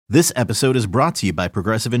This episode is brought to you by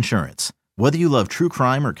Progressive Insurance. Whether you love true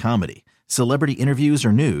crime or comedy, celebrity interviews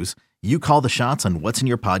or news, you call the shots on what's in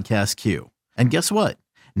your podcast queue. And guess what?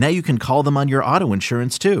 Now you can call them on your auto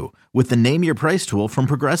insurance too with the Name Your Price tool from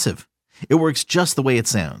Progressive. It works just the way it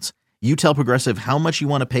sounds. You tell Progressive how much you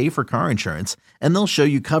want to pay for car insurance, and they'll show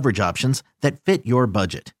you coverage options that fit your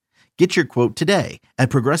budget. Get your quote today at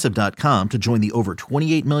Progressive.com to join the over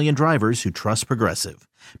 28 million drivers who trust Progressive.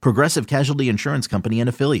 Progressive Casualty Insurance Company and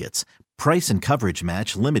Affiliates. Price and coverage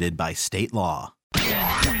match limited by state law.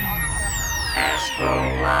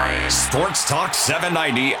 Sports Talk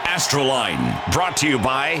 790 Astroline. Brought to you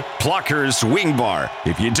by Pluckers Wing Bar.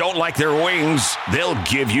 If you don't like their wings, they'll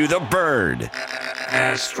give you the bird.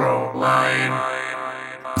 Astroline.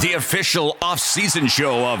 The official off-season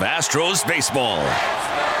show of Astros baseball.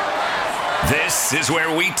 This is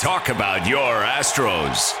where we talk about your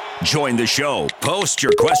Astros. Join the show. Post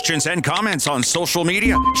your questions and comments on social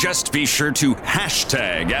media. Just be sure to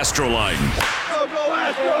hashtag Astroline. Go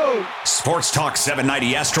Astros! Sports Talk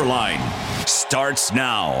 790 Astroline starts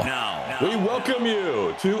now. We welcome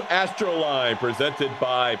you to Astroline, presented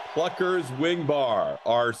by Pluckers Wing Bar,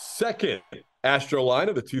 our second Astroline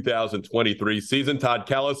of the 2023 season. Todd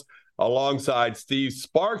Callis alongside Steve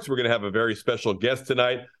Sparks. We're going to have a very special guest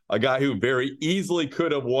tonight, a guy who very easily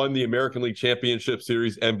could have won the American League Championship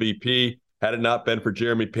Series MVP had it not been for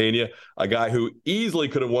Jeremy Pena, a guy who easily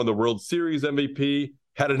could have won the World Series MVP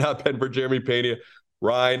had it not been for Jeremy Pena.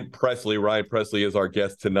 Ryan Pressly. Ryan Pressly is our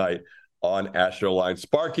guest tonight on Astroline.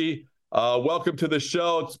 Sparky, welcome to the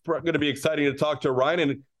show. It's going to be exciting to talk to Ryan,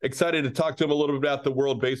 and excited to talk to him a little bit about the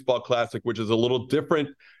World Baseball Classic, which is a little different.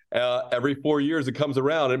 Every 4 years it comes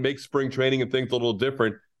around and makes spring training and things a little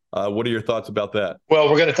different. What are your thoughts about that? Well,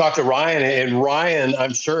 we're going to talk to Ryan, and Ryan,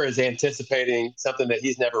 I'm sure, is anticipating something that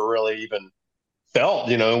he's never really even felt.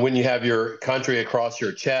 You know, when you have your country across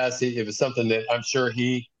your chest, it was something that I'm sure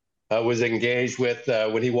he was engaged with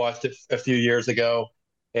when he watched it a few years ago.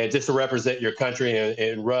 And just to represent your country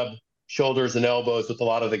and rub shoulders and elbows with a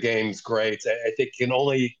lot of the game's greats, I think can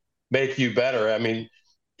only make you better. I mean,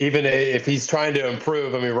 even if he's trying to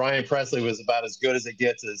improve, I mean, Ryan Pressly was about as good as it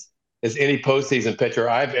gets as any postseason pitcher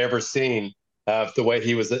I've ever seen, the way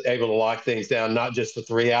he was able to lock things down, not just for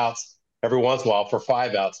 3 outs, every once in a while for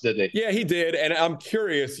 5 outs, didn't he? Yeah, he did. And I'm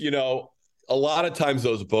curious, you know, a lot of times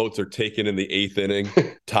those votes are taken in the 8th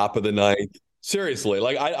inning, top of the 9th. Seriously,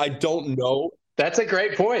 like I don't know. That's a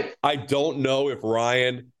great point. I don't know if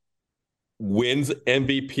Ryan wins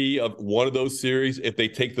MVP of one of those series if they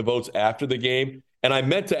take the votes after the game. And I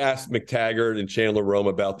meant to ask McTaggart and Chandler Rome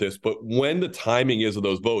about this, but when the timing is of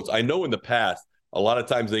those votes, I know in the past, a lot of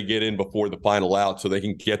times they get in before the final out so they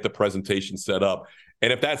can get the presentation set up.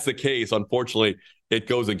 And if that's the case, unfortunately, it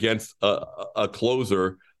goes against a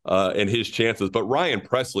closer and his chances. But Ryan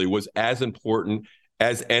Pressly was as important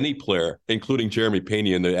as any player, including Jeremy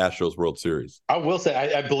Pena in the Astros World Series. I will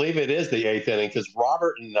say, I believe it is the 8th inning, because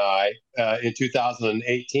Robert and I in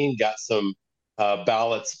 2018 got some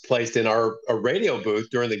ballots placed in our radio booth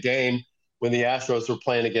during the game when the Astros were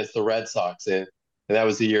playing against the Red Sox. And that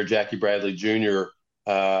was the year Jackie Bradley Jr.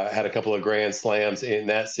 Had a couple of grand slams in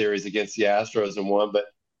that series against the Astros and won. But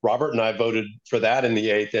Robert and I voted for that in the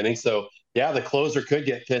 8th inning. So, yeah, the closer could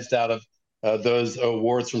get pinched out of those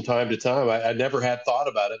awards from time to time. I never had thought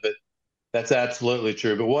about it, but that's absolutely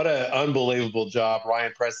true. But what an unbelievable job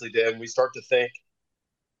Ryan Pressly did. And we start to think,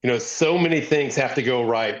 you know, so many things have to go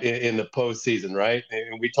right in the postseason, right?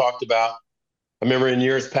 And we talked about, I remember in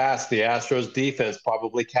years past, the Astros defense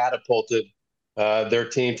probably catapulted their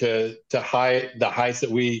team to the heights that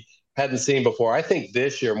we hadn't seen before. I think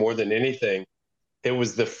this year, more than anything, it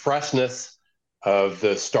was the freshness of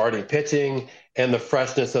the starting pitching and the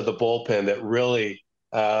freshness of the bullpen that really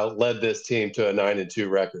led this team to a 9-2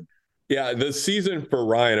 record. Yeah, the season for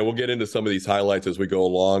Ryan, and we'll get into some of these highlights as we go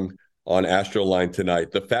along on Astroline tonight.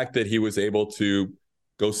 The fact that he was able to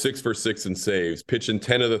go 6 for 6 in saves, pitch in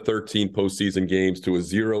 10 of the 13 postseason games to a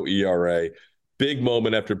 0 ERA, big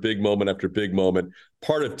moment after big moment after big moment,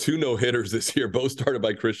 part of 2 no-hitters this year, both started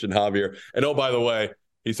by Christian Javier. And oh, by the way,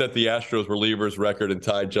 he set the Astros relievers record and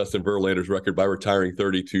tied Justin Verlander's record by retiring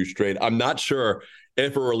 32 straight. I'm not sure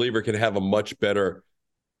if a reliever can have a much better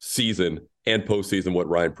season and postseason what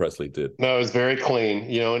Ryan Pressly did. No, it was very clean,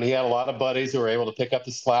 you know, and he had a lot of buddies who were able to pick up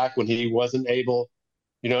the slack when he wasn't able,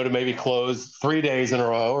 you know, to maybe close 3 days in a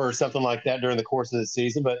row or something like that during the course of the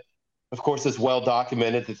season. But of course, it's well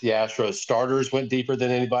documented that the Astros starters went deeper than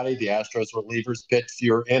anybody. The Astros relievers pitched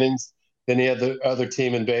fewer innings than any other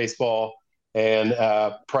team in baseball. And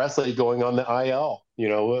Pressly going on the IL, you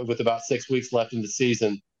know, with about 6 weeks left in the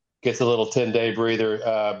season, gets a little 10-day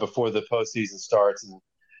breather before the postseason starts. And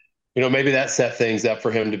maybe that set things up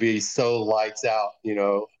for him to be so lights out,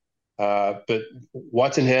 but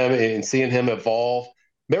watching him and seeing him evolve.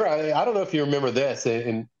 Remember, I don't know if you remember this,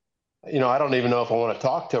 and I don't even know if I want to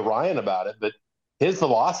talk to Ryan about it, but his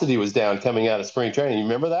velocity was down coming out of spring training. You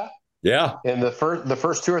remember that? Yeah. And the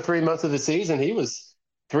first 2 or 3 months of the season, he was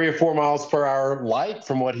 3 or 4 miles per hour light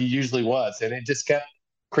from what he usually was, and it just kept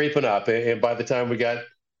creeping up. And by the time we got,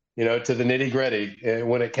 to the nitty gritty,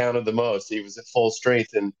 when it counted the most, he was at full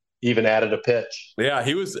strength and even added a pitch. Yeah,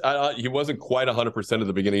 he wasn't quite 100% at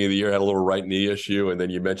the beginning of the year, had a little right knee issue, and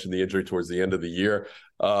then you mentioned the injury towards the end of the year.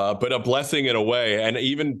 But a blessing in a way, and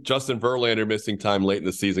even Justin Verlander missing time late in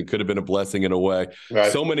the season could have been a blessing in a way.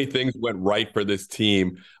 Right. So many things went right for this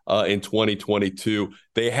team in 2022.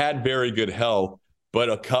 They had very good health, but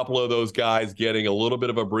a couple of those guys getting a little bit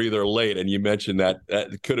of a breather late, and you mentioned that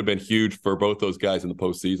could have been huge for both those guys in the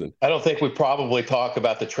postseason. I don't think we probably talk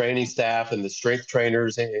about the training staff and the strength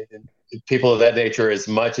trainers and people of that nature as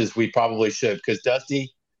much as we probably should, because Dusty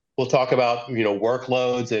will talk about,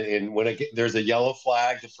 workloads and when there's a yellow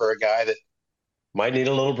flag for a guy that might need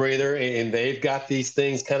a little breather, and they've got these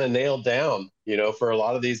things kind of nailed down, for a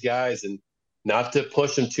lot of these guys, and not to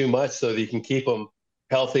push them too much so that you can keep them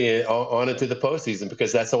healthy on into the postseason,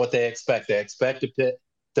 because that's what they expect. They expect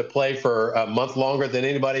to play for a month longer than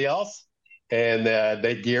anybody else, and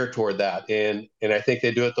they gear toward that. And I think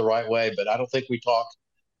they do it the right way. But I don't think we talk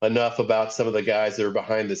enough about some of the guys that are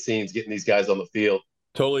behind the scenes getting these guys on the field.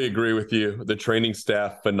 Totally agree with you. The training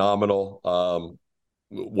staff, phenomenal.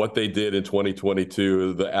 What they did in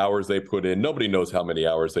 2022, the hours they put in, nobody knows how many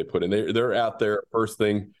hours they put in. They're out there first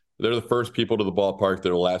thing. They're the first people to the ballpark.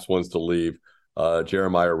 They're the last ones to leave.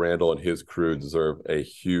 Jeremiah Randall and his crew deserve a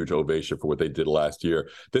huge ovation for what they did last year.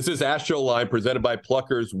 This is Astro Line presented by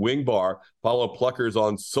Pluckers Wing Bar. Follow Pluckers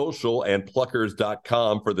on social and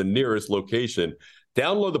pluckers.com for the nearest location.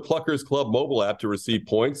 Download the Pluckers Club mobile app to receive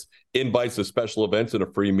points, invites to special events, and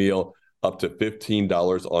a free meal up to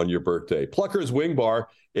 $15 on your birthday. Pluckers Wing Bar.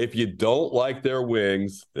 If you don't like their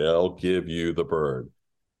wings, they'll give you the bird.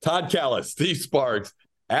 Todd Callis, Steve Sparks,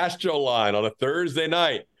 Astro Line on a Thursday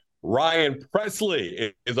night. Ryan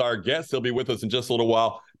Presley is our guest. He'll be with us in just a little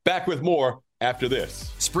while. Back with more after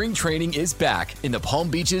this. Spring training is back in the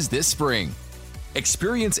Palm Beaches this spring.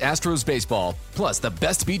 Experience Astros baseball, plus the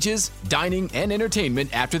best beaches, dining, and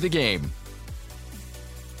entertainment after the game.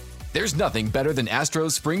 There's nothing better than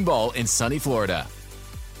Astros spring ball in sunny Florida.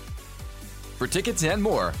 For tickets and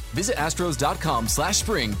more, visit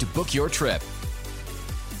astros.com/spring to book your trip.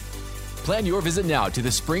 Plan your visit now to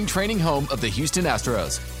the spring training home of the Houston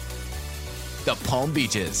Astros, the Palm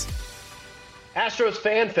Beaches. Astros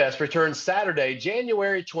Fan Fest returns Saturday,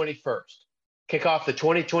 January 21st. Kick off the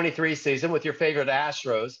 2023 season with your favorite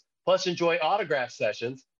Astros, plus enjoy autograph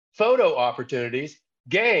sessions, photo opportunities,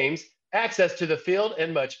 games, access to the field,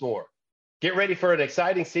 and much more. Get ready for an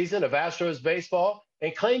exciting season of Astros baseball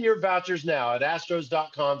and claim your vouchers now at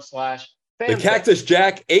astros.com/fanfest. The Cactus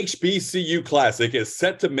Jack HBCU Classic is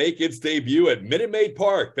set to make its debut at Minute Maid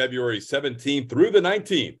Park February 17th through the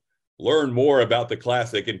 19th. Learn more about the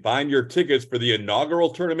Classic and find your tickets for the inaugural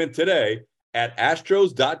tournament today at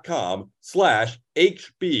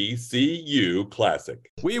astros.com/HBCU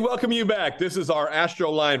Classic. We welcome you back. This is our Astro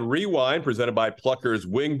Line Rewind presented by Pluckers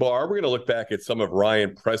Wing Bar. We're going to look back at some of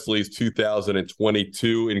Ryan Presley's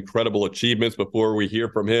 2022 incredible achievements before we hear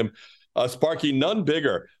from him. Sparky, none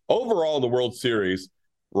bigger. Overall in the World Series,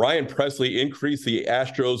 Ryan Presley increased the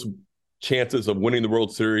Astros' chances of winning the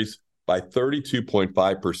World Series by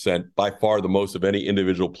 32.5%, by far the most of any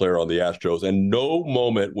individual player on the Astros. And no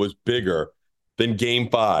moment was bigger than Game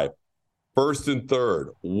 5. First and third,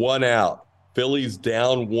 one out. Phillies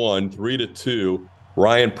down 1, 3-2.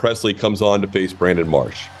 Ryan Presley comes on to face Brandon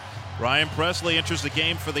Marsh. Ryan Presley enters the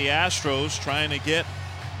game for the Astros, trying to get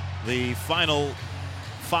the final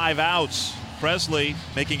 5 outs. Presley,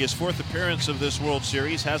 making his 4th appearance of this World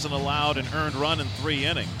Series, hasn't allowed an earned run in 3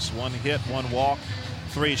 innings. 1 hit, 1 walk,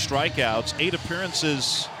 3 strikeouts. 8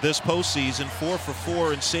 appearances this postseason, 4 for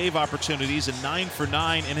 4 in save opportunities, and 9 for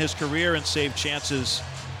 9 in his career in save chances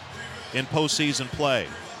in postseason play.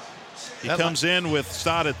 He comes in with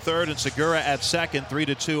Stott at third and Segura at second.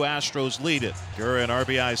 3-2 Astros lead it. Segura an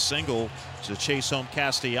RBI single to chase home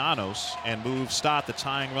Castellanos and move Stott the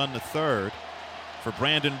tying run to third for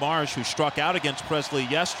Brandon Marsh, who struck out against Presley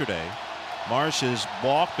yesterday. Marsh has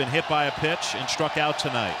walked, been hit by a pitch, and struck out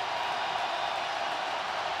tonight.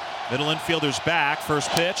 Middle infielder's back,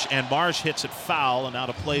 first pitch, and Marsh hits it foul and out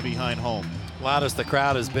of play behind home. Loudest the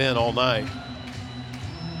crowd has been all night.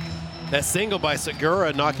 That single by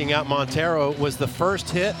Segura knocking out Montero was the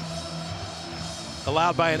first hit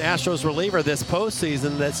allowed by an Astros reliever this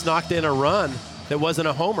postseason that's knocked in a run that wasn't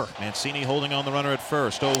a homer. Mancini holding on the runner at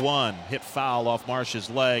first. 0-1. Hit foul off Marsh's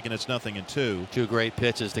leg, and it's 0-2. Two great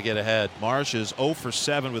pitches to get ahead. Marsh is 0 for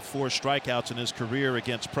 7 with 4 strikeouts in his career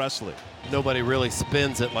against Presley. Nobody really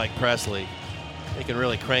spins it like Presley. He can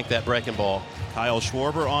really crank that breaking ball. Kyle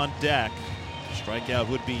Schwarber on deck. Strikeout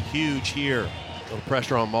would be huge here. A little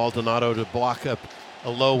pressure on Maldonado to block up a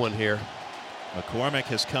low one here. McCormick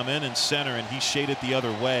has come in center, and he shaded the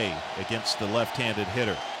other way against the left-handed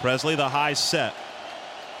hitter. Presley, the high set.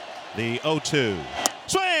 The 0-2.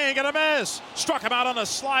 Swing and a miss. Struck him out on a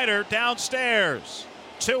slider downstairs.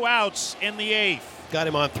 2 outs in the 8th. Got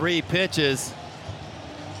him on 3 pitches.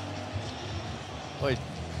 Boy,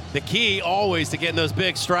 the key always to getting those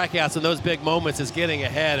big strikeouts and those big moments is getting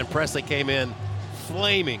ahead, and Presley came in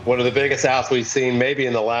flaming. One of the biggest outs we've seen maybe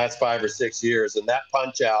in the last 5 or 6 years, and that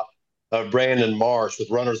punch out of Brandon Marsh with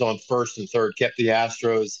runners on first and third kept the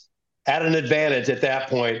Astros at an advantage at that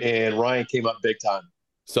point, and Ryan came up big time.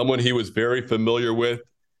 Someone he was very familiar with,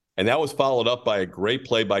 and that was followed up by a great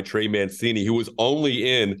play by Trey Mancini, who was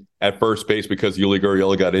only in at first base because Yuli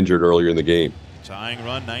Gurriel got injured earlier in the game. Tying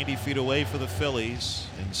run 90 feet away for the Phillies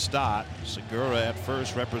in Stott. Segura at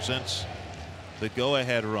first represents the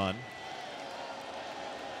go-ahead run.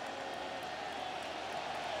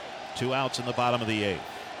 2 outs in the bottom of the 8th.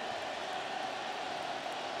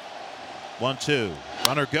 1-2.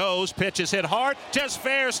 Runner goes. Pitch is hit hard. Just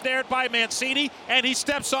fair. Snared by Mancini. And he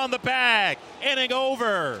steps on the bag. Inning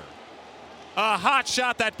over. A hot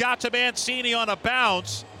shot that got to Mancini on a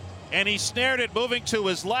bounce. And he snared it moving to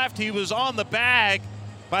his left. He was on the bag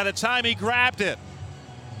by the time he grabbed it.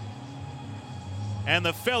 And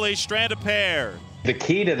the Phillies strand a pair. The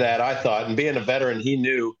key to that, I thought, and being a veteran, he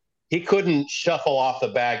knew he couldn't shuffle off the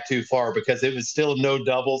bag too far because it was still a no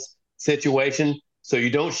doubles situation. So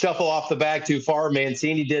you don't shuffle off the bag too far.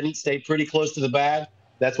 Mancini didn't. Stay pretty close to the bag.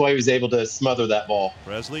 That's why he was able to smother that ball.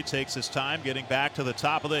 Presley takes his time getting back to the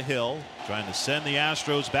top of the hill, trying to send the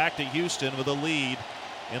Astros back to Houston with a lead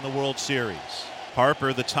in the World Series.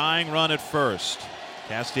 Harper, the tying run at first.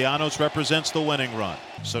 Castellanos represents the winning run.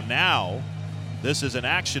 So now this is an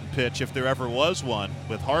action pitch if there ever was one,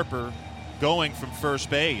 with Harper going from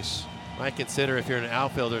first base. Might consider, if you're an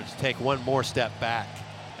outfielder, to take one more step back.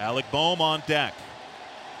 Alec Bohm on deck.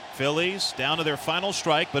 Phillies down to their final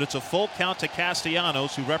strike, but it's a full count to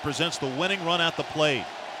Castellanos, who represents the winning run at the plate.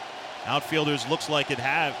 Outfielders looks like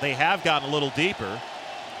they have gotten a little deeper.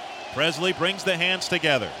 Presley brings the hands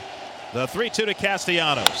together. The 3-2 to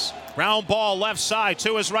Castellanos. Ground ball left side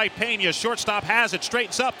to his right. Pena, shortstop has it,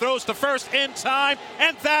 straightens up, throws to first in time,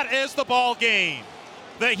 and that is the ball game.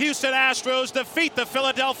 The Houston Astros defeat the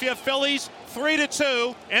Philadelphia Phillies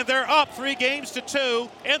 3-2, and they're up 3-2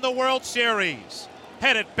 in the World Series.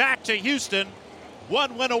 Headed back to Houston,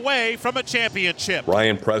 1 win away from a championship.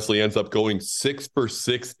 Ryan Presley ends up going 6 for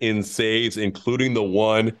 6 in saves, including the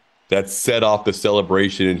one that set off the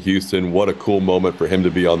celebration in Houston. What a cool moment for him to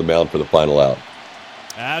be on the mound for the final out.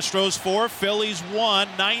 Astros 4, Phillies 1,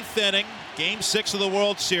 9th inning, Game 6 of the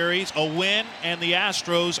World Series, a win, and the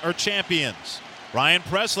Astros are champions. Ryan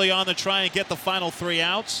Presley on the try and get the final 3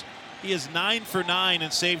 outs. He is 9 for 9 in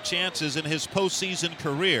save chances in his postseason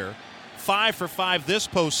career, 5 for 5 this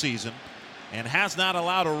postseason, and has not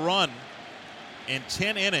allowed a run in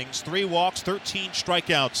 10 innings, 3 walks, 13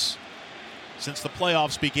 strikeouts since the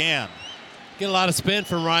playoffs began. Get a lot of spin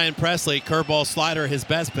from Ryan Presley. Curveball, slider, his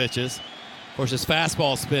best pitches. Of course, his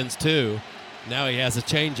fastball spins too. Now he has a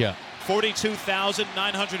changeup.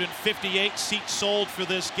 42,958 seats sold for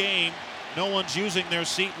this game. No one's using their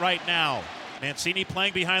seat right now. Mancini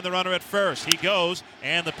playing behind the runner at first. He goes,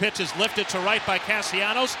 and the pitch is lifted to right by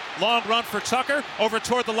Castellanos. Long run for Tucker, over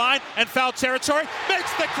toward the line, and foul territory.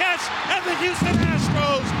 Makes the catch, and the Houston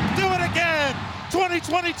Astros do it again.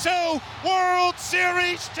 2022 World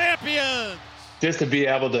Series champions. Just to be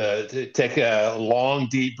able to take a long,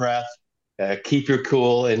 deep breath, keep your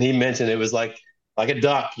cool. And he mentioned it was like a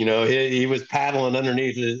duck. You know, he was paddling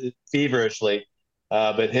underneath it feverishly.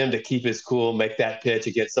 But him to keep his cool, make that pitch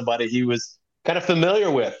against somebody he was kind of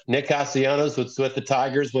familiar with. Nick Castellanos was with the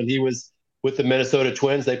Tigers when he was with the Minnesota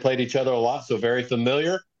Twins. They played each other a lot, so very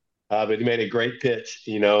familiar. But he made a great pitch,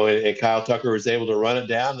 you know, and Kyle Tucker was able to run it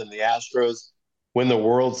down, and the Astros win the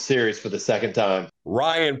World Series for the second time.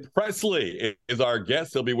 Ryan Presley is our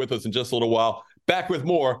guest. He'll be with us in just a little while. Back with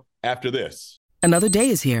more after this. Another day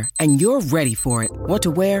is here, and you're ready for it. What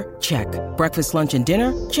to wear? Check. Breakfast, lunch, and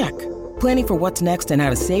dinner? Check. Planning for what's next and how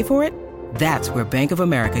to save for it? That's where Bank of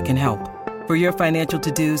America can help. For your financial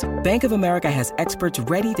to-dos, Bank of America has experts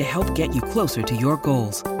ready to help get you closer to your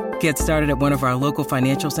goals. Get started at one of our local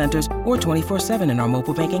financial centers or 24/7 in our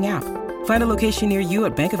mobile banking app. Find a location near you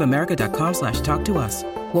at bankofamerica.com/talktous.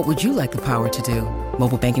 What would you like the power to do?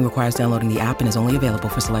 Mobile banking requires downloading the app and is only available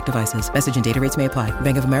for select devices. Message and data rates may apply.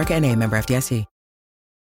 Bank of America N.A., member FDIC.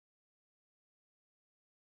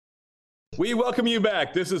 We welcome you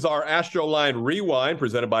back. This is our Astroline Rewind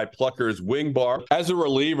presented by Pluckers Wing Bar. As a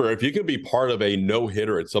reliever, if you can be part of a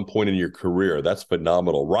no-hitter at some point in your career, that's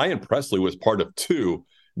phenomenal. Ryan Pressly was part of 2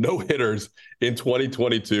 no-hitters in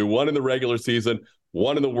 2022, one in the regular season,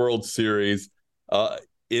 one in the World Series.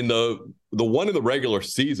 In the one in the regular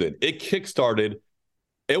season, it kickstarted.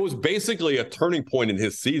 It was basically a turning point in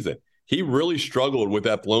his season. He really struggled with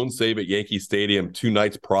that blown save at Yankee Stadium 2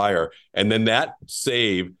 nights prior. And then that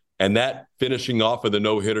save and that finishing off of the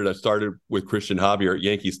no-hitter that started with Christian Javier at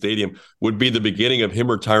Yankee Stadium would be the beginning of him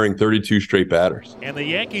retiring 32 straight batters. And the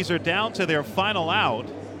Yankees are down to their final out.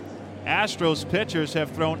 Astros pitchers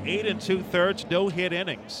have thrown 8 2/3 no-hit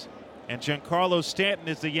innings. And Giancarlo Stanton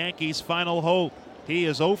is the Yankees' final hope. He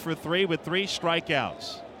is 0 for 3 with 3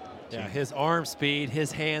 strikeouts. Yeah, his arm speed,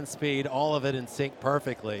 his hand speed, all of it in sync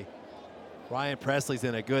perfectly. Ryan Pressly's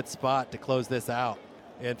in a good spot to close this out.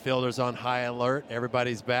 Infielders on high alert.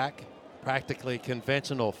 Everybody's back. Practically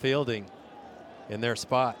conventional fielding in their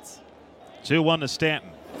spots. 2-1 to Stanton.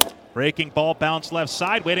 Breaking ball, bounce left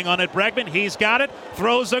side, waiting on it. Bregman, he's got it.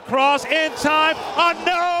 Throws across in time. A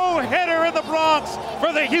no-hitter in the Bronx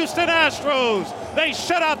for the Houston Astros. They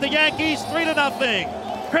shut out the Yankees 3-0.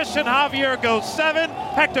 Christian Javier goes 7.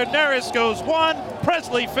 Hector Neris goes 1.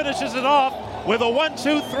 Pressly finishes it off with a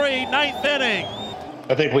 1-2-3 ninth inning.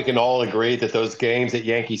 I think we can all agree that those games at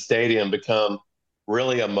Yankee Stadium become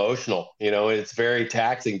really emotional. You know, it's very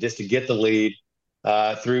taxing just to get the lead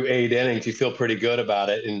through 8 innings. You feel pretty good about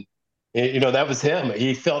it. And, you know, that was him.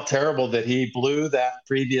 He felt terrible that he blew that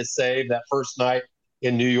previous save that first night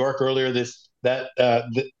in New York earlier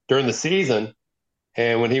during the season.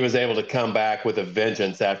 And when he was able to come back with a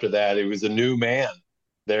vengeance after that, it was a new man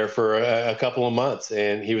there for a couple of months.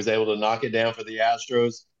 And he was able to knock it down for the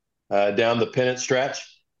Astros down the pennant stretch.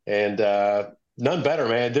 And none better,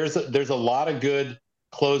 man. There's a lot of good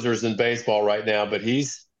closers in baseball right now, but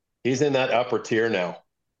he's in that upper tier now.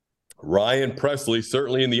 Ryan Pressly,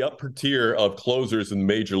 certainly in the upper tier of closers in the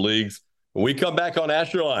major leagues. When we come back on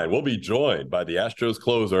Astroline, we'll be joined by the Astros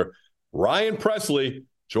closer, Ryan Pressly.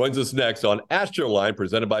 Joins us next on Astroline,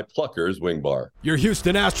 presented by Pluckers Wing Bar. Your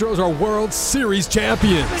Houston Astros are World Series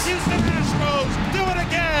champions. The Houston Astros do it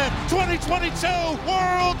again. 2022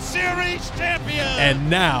 World Series champions. And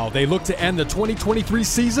now they look to end the 2023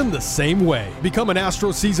 season the same way. Become an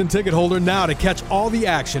Astros season ticket holder now to catch all the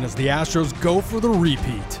action as the Astros go for the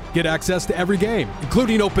repeat. Get access to every game,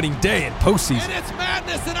 including opening day and postseason. And it's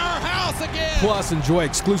madness in our house again. Plus, enjoy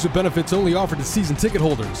exclusive benefits only offered to season ticket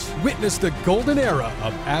holders. Witness the golden era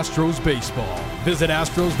of Astros baseball. Visit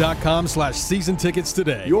Astros.com/season tickets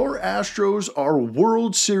today. Your Astros are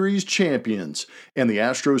World Series champions, and the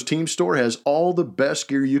Astros team store has all the best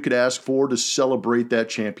gear you could ask for to celebrate that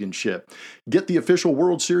championship. Get the official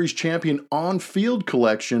World Series champion on-field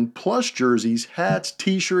collection, plus jerseys, hats,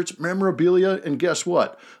 t-shirts, memorabilia, and guess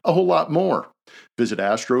what? A whole lot more. Visit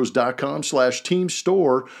Astros.com/team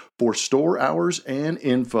store for store hours and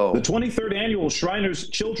info. The 23rd Annual Shriners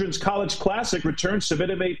Children's College Classic returns to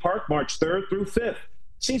Minute Maid Park March 3rd through 5th.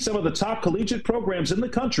 See some of the top collegiate programs in the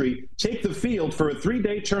country take the field for a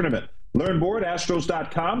 3-day tournament. Learn more at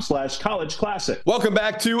Astros.com/college classic. Welcome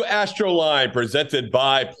back to Astroline, presented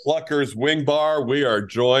by Pluckers Wing Bar. We are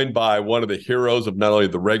joined by one of the heroes of not only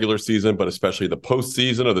the regular season, but especially the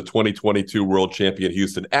postseason of the 2022 World Champion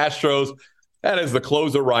Houston Astros. That is the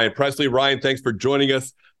closer, Ryan Pressly. Ryan, thanks for joining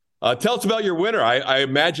us. Tell us about your winner. I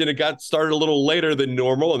imagine it got started a little later than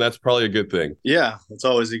normal, and that's probably a good thing. Yeah, it's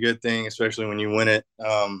always a good thing, especially when you win it.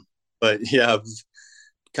 But yeah, I've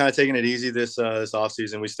kind of taking it easy this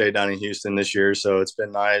offseason. We stayed down in Houston this year, so it's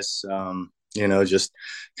been nice. You know, just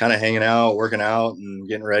kind of hanging out, working out, and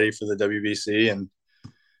getting ready for the WBC, and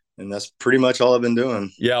that's pretty much all I've been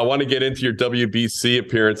doing. Yeah, I want to get into your WBC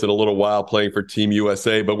appearance in a little while, playing for Team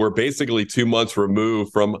USA, but we're basically 2 months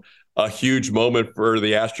removed from a huge moment for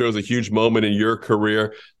the Astros, a huge moment in your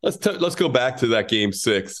career. Let's go back to that Game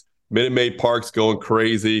 6. Minute Maid Park's going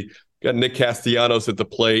crazy. Got Nick Castellanos at the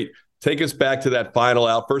plate. Take us back to that final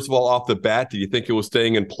out. First of all, off the bat, did you think it was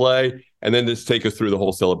staying in play? And then just take us through the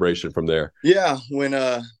whole celebration from there. Yeah, when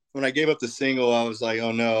I gave up the single, I was like,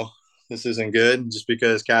 oh no, this isn't good, just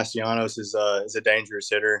because Castellanos is a dangerous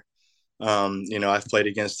hitter. You know, I've played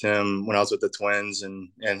against him when I was with the Twins and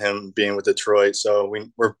him being with Detroit. So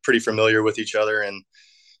we're pretty familiar with each other and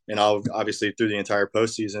obviously through the entire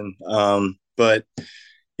postseason. But,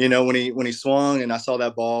 when he swung and I saw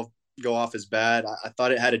that ball go off his bat, I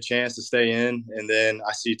thought it had a chance to stay in. And then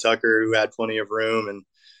I see Tucker, who had plenty of room, and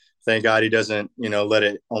thank God he doesn't, let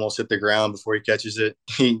it almost hit the ground before he catches it.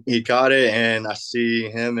 He caught it, and I see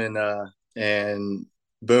him and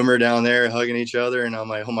Boomer down there hugging each other, and I'm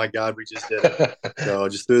like, oh my God, we just did it. So I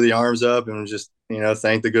just threw the arms up and just,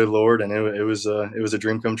 thank the good Lord, and it was a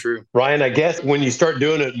dream come true. Ryan, I guess when you start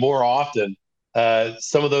doing it more often,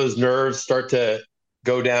 some of those nerves start to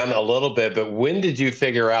go down a little bit. But when did you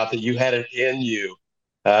figure out that you had it in you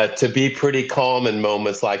to be pretty calm in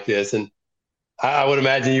moments like this? And I would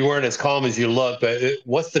imagine you weren't as calm as you look, but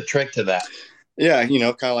what's the trick to that? Yeah,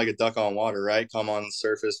 kind of like a duck on water, right? Calm on the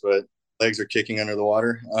surface, but legs are kicking under the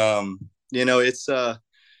water. It's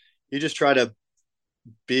you just try to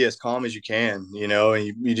be as calm as you can, and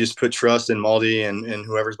you just put trust in Maldi and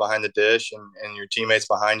whoever's behind the dish and your teammates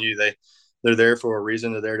behind you. They're there for a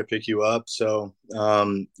reason. They're there to pick you up. So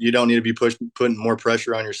you don't need to be putting more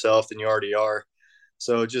pressure on yourself than you already are.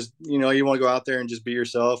 So just, you want to go out there and just be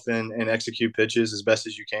yourself and execute pitches as best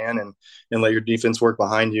as you can and let your defense work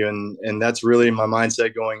behind you. And that's really my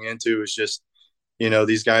mindset going into is just,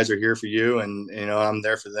 these guys are here for you and, I'm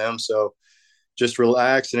there for them. So just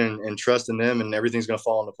relax and trust in them and everything's going to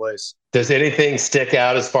fall into place. Does anything stick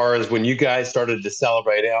out as far as when you guys started to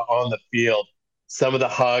celebrate out on the field, some of the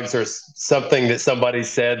hugs or something that somebody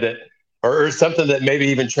said that, or something that maybe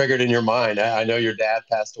even triggered in your mind? I know your dad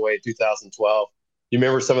passed away in 2012. You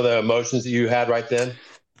remember some of the emotions that you had right then?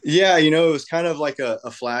 Yeah, it was kind of like a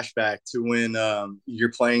flashback to when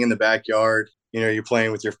you're playing in the backyard. You're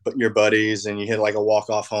playing with your buddies and you hit like a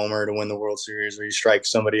walk-off homer to win the World Series, or you strike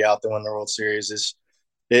somebody out to win the World Series.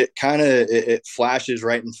 It flashes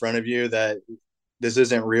right in front of you that this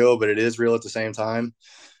isn't real, but it is real at the same time.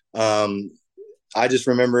 I just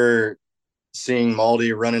remember seeing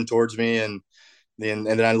Maldi running towards me and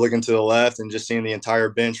then I look into the left and just seeing the entire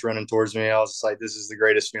bench running towards me. I was just like, this is the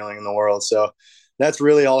greatest feeling in the world. So that's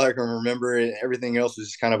really all I can remember. Everything else was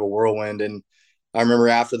just kind of a whirlwind. And I remember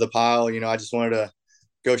after the pile, I just wanted to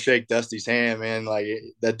go shake Dusty's hand, man. Like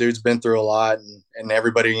that dude's been through a lot and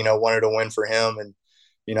everybody, wanted to win for him. And,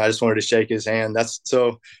 I just wanted to shake his hand.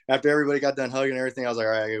 So after everybody got done hugging and everything, I was like,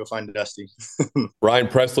 all right, I gotta go find Dusty. Ryan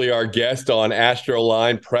Pressly, our guest on Astro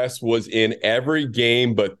Line. Press was in every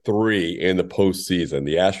game but 3 in the postseason.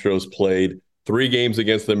 The Astros played 3 games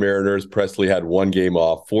against the Mariners. Pressly had 1 game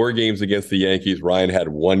off. 4 games against the Yankees. Ryan had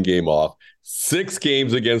 1 game off. 6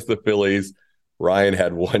 games against the Phillies. Ryan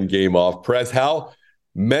had 1 game off. Press, how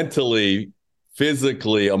mentally,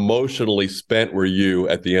 physically, emotionally spent were you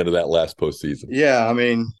at the end of that last postseason? Yeah, I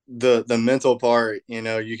mean, the mental part, you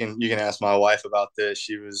can ask my wife about this.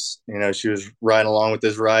 She was riding along with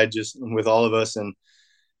this ride just with all of us, and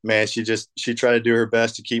man, she tried to do her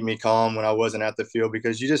best to keep me calm when I wasn't at the field,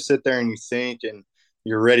 because you just sit there and you think and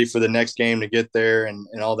you're ready for the next game to get there and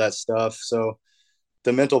all that stuff. So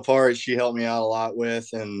the mental part, she helped me out a lot with,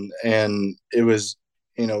 and it was,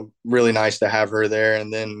 really nice to have her there.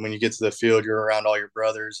 And then when you get to the field, you're around all your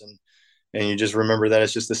brothers and you just remember that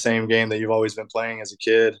it's just the same game that you've always been playing as a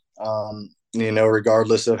kid.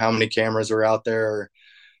 Regardless of how many cameras are out there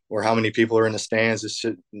or how many people are in the stands,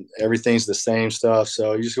 everything's the same stuff.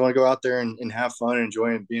 So you just want to go out there and have fun and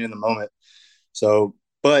enjoy being in the moment. So,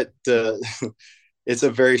 but it's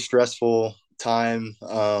a very stressful time.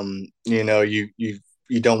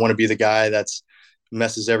 You don't want to be the guy that's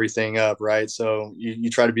messes everything up, right? So you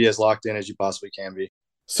try to be as locked in as you possibly can be.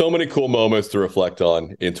 So many cool moments to reflect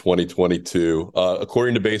on in 2022.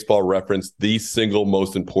 According to Baseball Reference, the single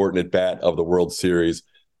most important at bat of the World Series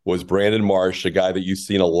was Brandon Marsh, a guy that you've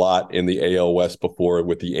seen a lot in the AL West before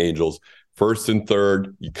with the Angels. First and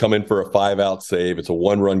third, you come in for a 5-out save. It's a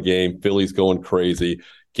 1-run game. Philly's going crazy.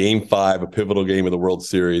 Game 5, a pivotal game of the World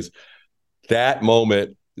Series. That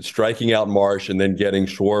moment, striking out Marsh and then getting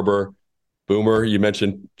Schwarber. Boomer, you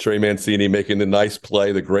mentioned Trey Mancini making the nice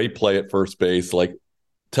play, the great play at first base. Like,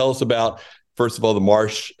 tell us about, first of all, the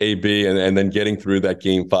Marsh AB and then getting through that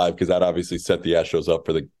Game 5, because that obviously set the Astros up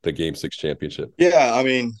for the Game 6 championship. Yeah, I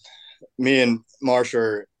mean, me and Marsh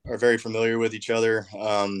are very familiar with each other.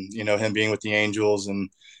 Him being with the Angels and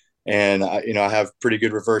I have pretty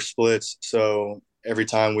good reverse splits. So every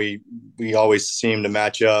time we always seem to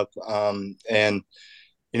match up.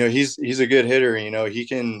 He's a good hitter.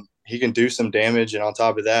 He can do some damage. And on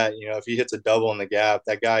top of that, if he hits a double in the gap,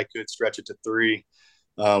 that guy could stretch it to 3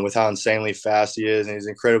 with how insanely fast he is. And he's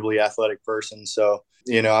an incredibly athletic person. So,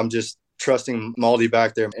 I'm just trusting Maldi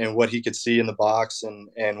back there and what he could see in the box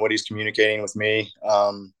and what he's communicating with me.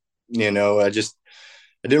 I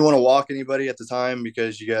didn't want to walk anybody at the time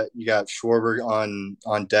because you got Schwarber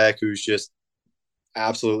on deck, who's just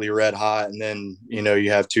absolutely red hot. And then, you know,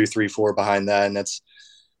 you have 2, 3, 4 behind that. And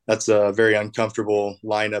that's a very uncomfortable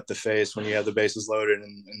lineup to face when you have the bases loaded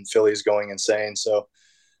and Philly's going insane. So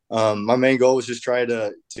my main goal was just try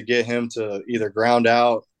to get him to either ground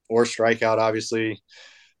out or strike out. Obviously,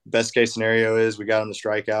 best case scenario is we got him to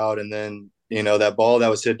strike out. And then, you know, that ball that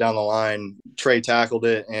was hit down the line, Trey tackled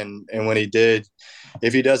it. And when he did,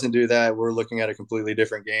 if he doesn't do that, we're looking at a completely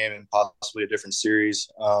different game and possibly a different series.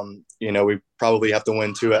 You know, we probably have to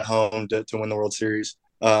win 2 at home to win the World Series.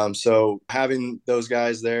 So having those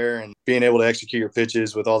guys there and being able to execute your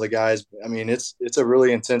pitches with all the guys, I mean, it's a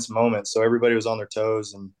really intense moment. So everybody was on their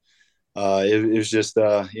toes, and it was just,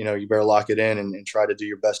 you know, you better lock it in and try to do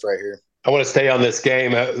your best right here. I want to stay on this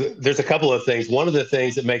game. There's a couple of things. One of the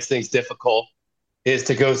things that makes things difficult is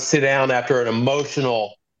to go sit down after an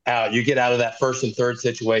emotional out. You get out of that first and third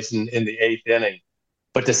situation in the 8th inning,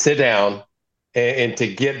 but to sit down and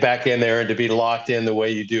to get back in there and to be locked in the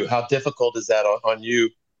way you do, how difficult is that on you,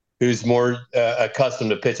 who's more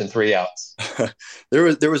accustomed to pitching 3 outs? There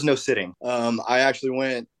was no sitting. I actually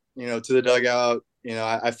went, you know, to the dugout. You know,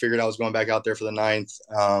 I figured I was going back out there for the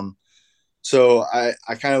 9th. So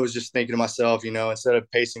I kind of was just thinking to myself, you know, instead of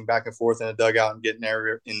pacing back and forth in the dugout and getting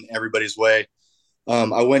in everybody's way,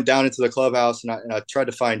 I went down into the clubhouse and I tried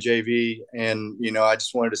to find JV, and, you know, I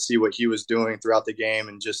just wanted to see what he was doing throughout the game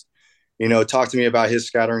and just, you know, talk to me about his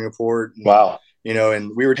scattering report. And, wow. You know,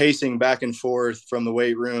 and we were pacing back and forth from the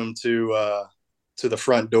weight room to the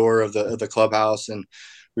front door of the clubhouse, and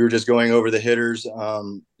we were just going over the hitters.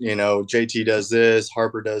 You know, JT does this,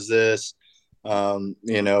 Harper does this,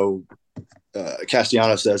 you know,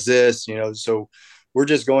 Castellanos does this, you know, so we're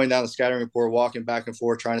just going down the scattering report, walking back and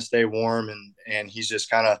forth, trying to stay warm. And he's just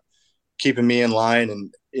kind of keeping me in line.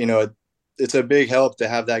 And, you know, it's a big help to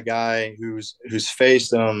have that guy who's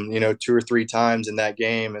faced them, you know, 2 or 3 times in that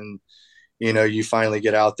game. And, you know, you finally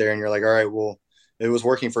get out there and you're like, all right, well, it was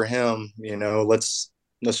working for him, you know, let's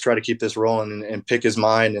try to keep this rolling and pick his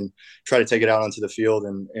mind and try to take it out onto the field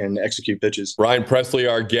and execute pitches. Ryan Presley,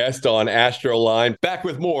 our guest on Astro Line. Back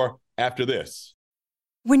with more after this.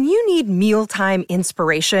 When you need mealtime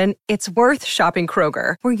inspiration, it's worth shopping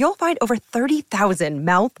Kroger, where you'll find over 30,000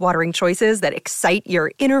 mouth-watering choices that excite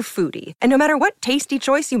your inner foodie. And no matter what tasty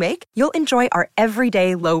choice you make, you'll enjoy our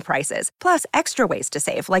everyday low prices, plus extra ways to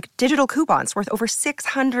save, like digital coupons worth over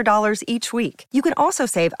 $600 each week. You can also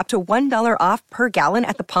save up to $1 off per gallon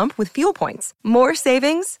at the pump with fuel points. More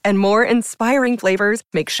savings and more inspiring flavors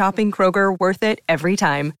make shopping Kroger worth it every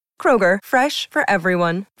time. Kroger, fresh for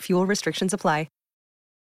everyone. Fuel restrictions apply.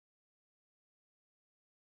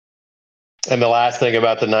 And the last thing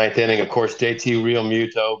about the 9th inning, of course, JT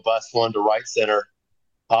Realmuto bust one to right center.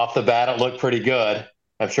 Off the bat, it looked pretty good.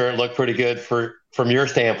 I'm sure it looked pretty good from your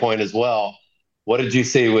standpoint as well. What did you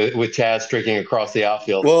see with Chaz streaking across the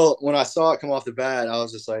outfield? Well, when I saw it come off the bat, I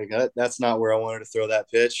was just like, that's not where I wanted to throw that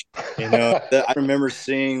pitch. You know, I remember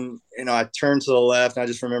seeing, you know, I turned to the left, and I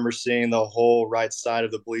just remember seeing the whole right side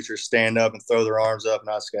of the bleachers stand up and throw their arms up. And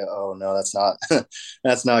I was like, oh, no,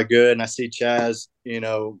 that's not good. And I see Chaz, you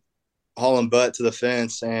know, hauling butt to the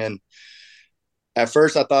fence, and at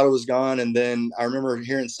first I thought it was gone, and then I remember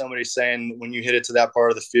hearing somebody saying when you hit it to that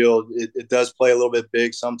part of the field, it does play a little bit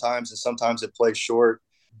big sometimes, and sometimes it plays short.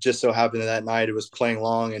 Just so happened that night it was playing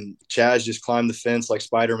long, and Chaz just climbed the fence like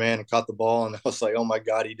Spider-Man and caught the ball, and I was like, oh my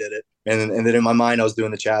God, he did it. And then in my mind I was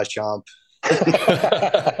doing the Chaz chomp.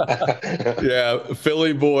 Yeah,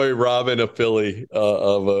 Philly boy robbing a Philly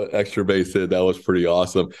of an extra base hit. That was pretty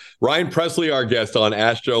awesome. Ryan Presley, our guest on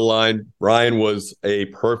Astro Line. Ryan was a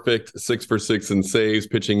perfect 6 for 6 in saves,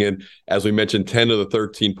 pitching in, as we mentioned, 10 of the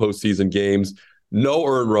 13 postseason games. No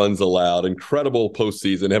earned runs allowed. Incredible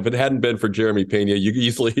postseason. If it hadn't been for Jeremy Pena, you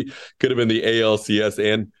easily could have been the ALCS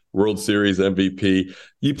and World Series MVP.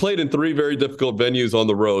 You played in 3 very difficult venues on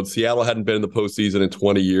the road. Seattle hadn't been in the postseason in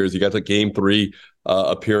 20 years. You got the Game 3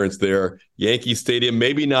 appearance there. Yankee Stadium,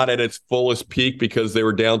 maybe not at its fullest peak because they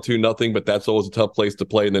were down 2-0, but that's always a tough place to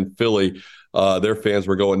play. And then Philly, their fans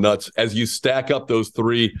were going nuts. As you stack up those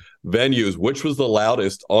 3 venues, which was the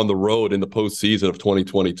loudest on the road in the postseason of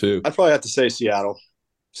 2022? I'd probably have to say Seattle.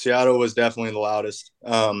 Seattle was definitely the loudest.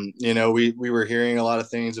 You know, we were hearing a lot of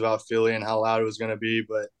things about Philly and how loud it was going to be,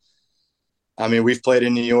 but I mean, we've played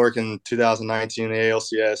in New York in 2019, the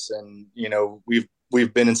ALCS, and, you know,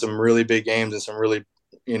 we've been in some really big games and some really,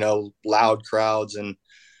 you know, loud crowds. And,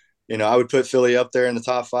 you know, I would put Philly up there in the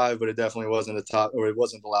top 5, but it definitely wasn't the top, or it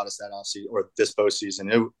wasn't the loudest that offseason or this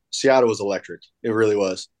postseason. Seattle was electric. It really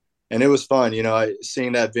was. And it was fun, you know,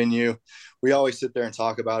 seeing that venue. we always sit there and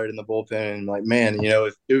talk about it in the bullpen, and like, man,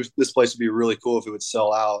 if this place would be really cool if it would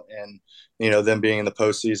sell out, and them being in the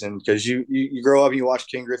postseason, because you grow up and you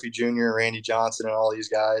watch Ken Griffey Jr., Randy Johnson, and all these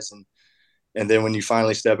guys, and then when you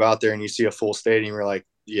finally step out there and you see a full stadium, you're like,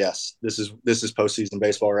 yes, this is postseason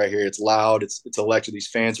baseball right here. It's loud, it's electric. These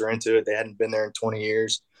fans are into it. They hadn't been there in 20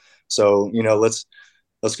 years, so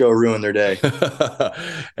let's go ruin their day.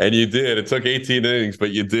 And you did. It took 18 innings, but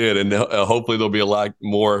you did, and hopefully there'll be a lot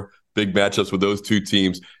more big matchups with those two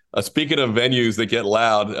teams. Speaking of venues that get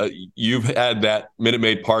loud, you've had that Minute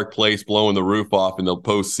Maid Park Place blowing the roof off in the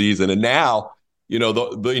postseason. And now,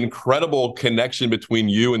 the incredible connection between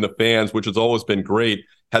you and the fans, which has always been great,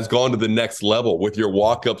 has gone to the next level with your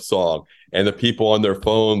walk-up song and the people on their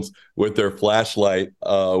phones with their flashlight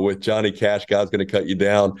with Johnny Cash, God's Gonna Cut You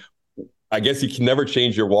Down. I guess you can never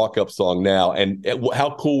change your walk-up song now. And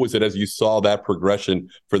how cool was it as you saw that progression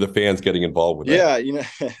for the fans getting involved with that? Yeah,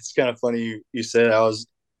 it's kind of funny you said. I was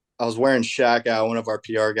wearing Shaq out, one of our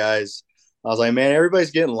PR guys. I was like, man,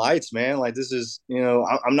 everybody's getting lights, man. Like, this is,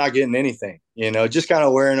 I'm not getting anything, just kind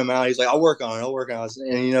of wearing them out. He's like, I'll work on it.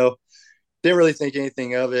 And, didn't really think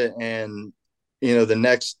anything of it. And, the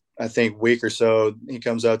next, I think, week or so, he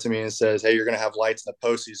comes up to me and says, hey, you're going to have lights in the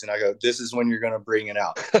postseason. I go, this is when you're going to bring it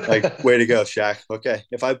out. Like, way to go, Shaq. Okay.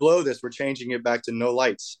 If I blow this, we're changing it back to no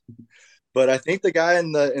lights. But I think the guy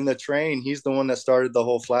in the train, he's the one that started the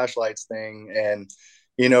whole flashlights thing, and,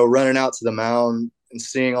 running out to the mound and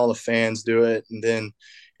seeing all the fans do it. And then,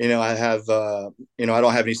 I have, I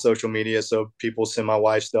don't have any social media, so people send my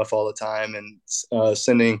wife stuff all the time, and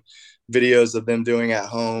sending videos of them doing at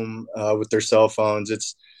home with their cell phones.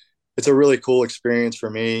 It's a really cool experience for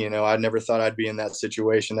me. I never thought I'd be in that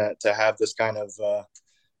situation to have this kind of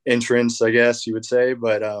entrance, I guess you would say.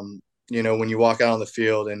 But, when you walk out on the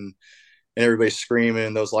field and everybody's screaming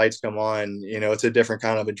and those lights come on, it's a different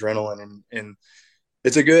kind of adrenaline, and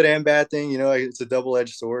it's a good and bad thing. It's a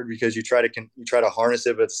double-edged sword, because you try to harness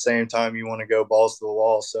it, but at the same time you want to go balls to the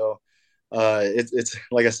wall. So it's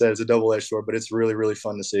like I said, it's a double-edged sword, but it's really, really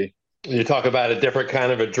fun to see. You talk about a different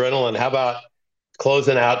kind of adrenaline. How about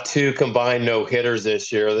closing out 2 combined no-hitters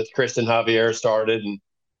this year that Christian Javier started, and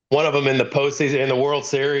one of them in the postseason, in the World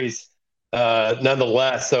Series,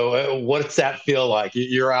 nonetheless. So what's that feel like?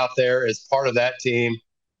 You're out there as part of that team.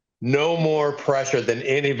 No more pressure than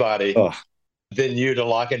anybody than you to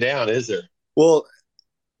lock it down, is there? Well,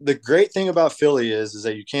 the great thing about Philly is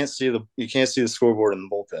that you can't see the scoreboard in the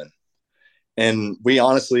bullpen. And we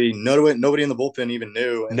honestly, nobody in the bullpen even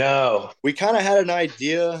knew. And no, we kind of had an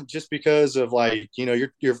idea, just because of, like,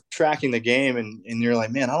 you're tracking the game, and you're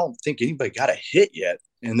like, man, I don't think anybody got a hit yet.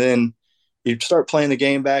 And then you start playing the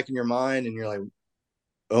game back in your mind, and you're like,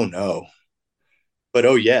 oh no, but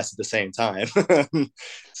oh yes at the same time.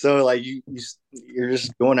 So, like, you're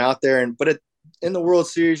just going out there, but in the World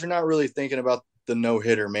Series, you're not really thinking about the no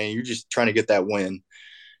hitter, man. You're just trying to get that win.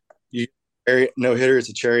 No hitter is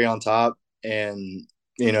a cherry on top. And,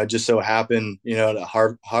 it just so happened,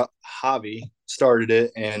 that Javi started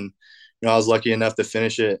it, and, I was lucky enough to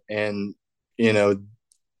finish it. And,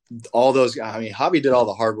 all those guys, I mean, Javi did all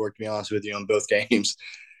the hard work, to be honest with you, in both games,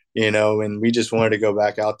 and we just wanted to go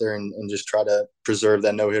back out there and just try to preserve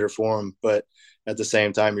that no-hitter for him. But at the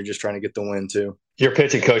same time, you're just trying to get the win too. Your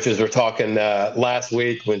pitching coaches were talking last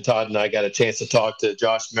week when Todd and I got a chance to talk to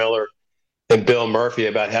Josh Miller and Bill Murphy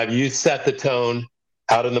about how you set the tone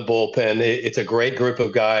out in the bullpen. It's a great group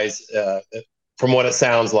of guys, from what it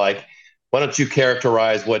sounds like. Why don't you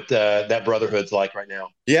characterize what that brotherhood's like right now?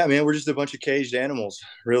 Yeah, man, we're just a bunch of caged animals,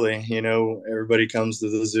 really. Everybody comes to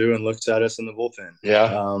the zoo and looks at us in the bullpen.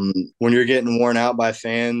 Yeah. When you're getting worn out by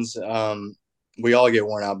fans, we all get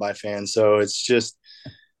worn out by fans. So it's just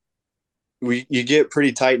you get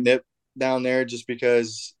pretty tight-knit down there, just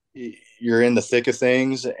because you're in the thick of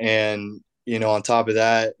things. And, on top of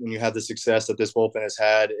that, when you have the success that this bullpen has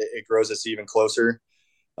had, it grows us even closer.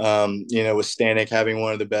 With Stanek having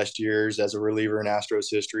one of the best years as a reliever in Astros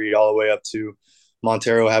history, all the way up to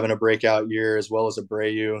Montero having a breakout year, as well as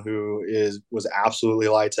Abreu, who was absolutely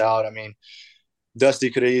lights out. I mean, Dusty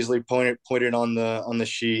could have easily pointed on the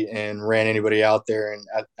sheet and ran anybody out there, and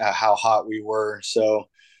at how hot we were. So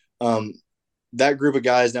that group of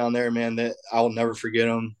guys down there, man, that I'll never forget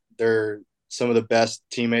them. They're some of the best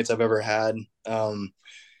teammates I've ever had.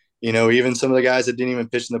 Even some of the guys that didn't even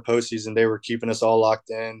pitch in the postseason, they were keeping us all locked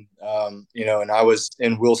in. And I was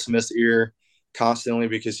in Will Smith's ear constantly,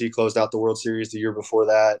 because he closed out the World Series the year before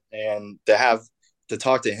that. And to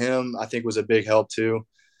talk to him, I think, was a big help too.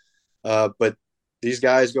 But these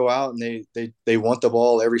guys go out and they want the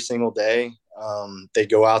ball every single day. They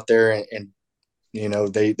go out there and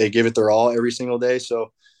they give it their all every single day.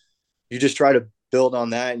 So, you just try to build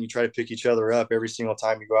on that, and you try to pick each other up every single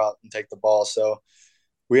time you go out and take the ball. So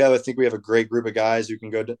I think we have a great group of guys who can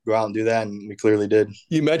go out and do that, and we clearly did.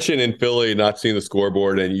 You mentioned in Philly not seeing the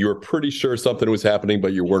scoreboard, and you were pretty sure something was happening,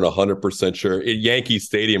 but you weren't 100% sure. In Yankee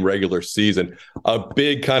Stadium regular season, a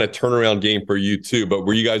big kind of turnaround game for you too, but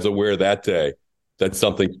were you guys aware that day that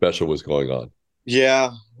something special was going on?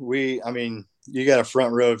 Yeah, you got a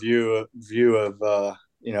front row view of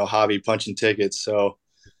Hobby punching tickets. So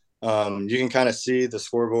you can kind of see the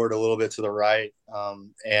scoreboard a little bit to the right.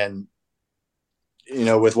 And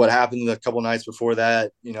with what happened a couple nights before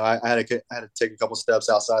that, I had to take a couple steps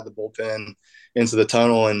outside the bullpen into the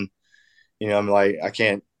tunnel. And, I'm like, I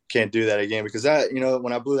can't do that again, because that,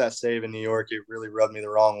 when I blew that save in New York, it really rubbed me the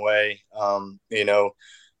wrong way.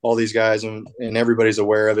 All these guys and everybody's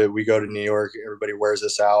aware of it. We go to New York, everybody wears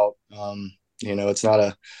us out. It's not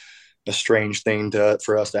a strange thing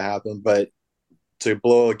for us to happen, but to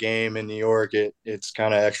blow a game in New York, it's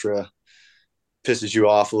kind of extra, pisses you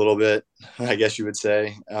off a little bit, I guess you would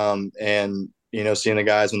say. And seeing the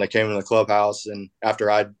guys when they came in the clubhouse and after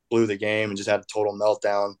I blew the game and just had a total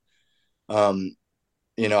meltdown, I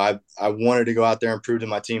wanted to go out there and prove to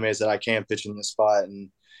my teammates that I can pitch in this spot. And,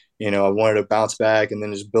 I wanted to bounce back and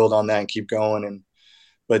then just build on that and keep going.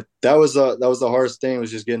 But that was the hardest thing,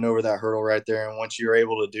 was just getting over that hurdle right there. And once you're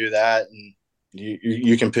able to do that, and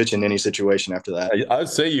you can pitch in any situation after that. I would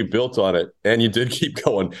say you built on it, and you did keep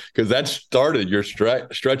going, because that started your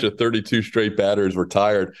stretch of 32 straight batters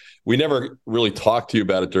retired. We never really talked to you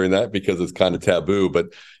about it during that because it's kind of taboo,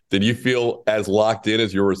 but did you feel as locked in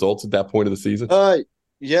as your results at that point of the season?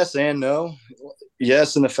 Yes and no.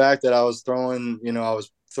 Yes, in the fact that I was throwing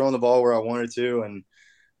the ball where I wanted to, and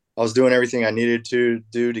I was doing everything I needed to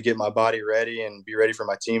do to get my body ready and be ready for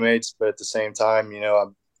my teammates. But at the same time, I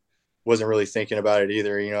wasn't really thinking about it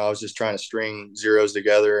either. I was just trying to string zeros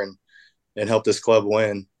together and help this club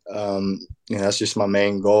win. That's just my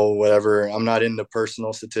main goal, whatever. I'm not into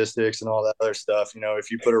personal statistics and all that other stuff.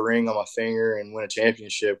 If you put a ring on my finger and win a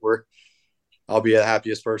championship, I'll be the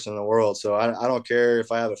happiest person in the world. So I don't care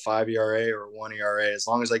if I have a 5 ERA or a 1 ERA. As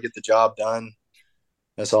long as I get the job done,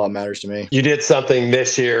 that's all that matters to me. You did something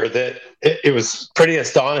this year that it was pretty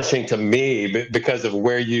astonishing to me because of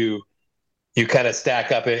where you kind of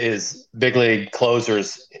stack up as big league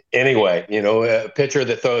closers anyway. A pitcher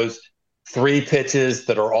that throws 3 pitches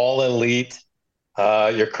that are all elite,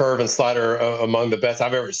 your curve and slider among the best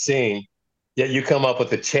I've ever seen, yet you come up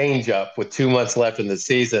with a changeup with 2 months left in the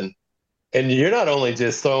season. And you're not only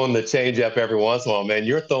just throwing the changeup every once in a while, man,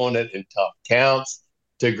 you're throwing it in tough counts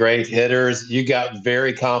to great hitters. You got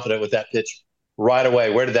very confident with that pitch right away.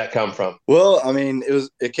 Where did that come from? Well,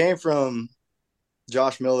 it came from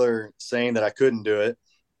Josh Miller saying that I couldn't do it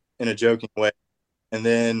in a joking way. And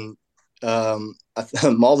then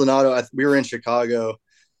Maldonado, we were in Chicago,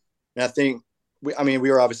 and I think we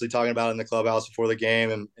were obviously talking about it in the clubhouse before the game,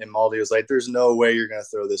 and Maldi was like, there's no way you're going to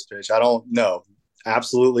throw this pitch. I don't know.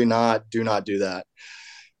 Absolutely not. Do not do that.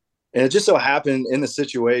 And it just so happened in the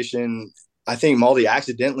situation, I think Maldi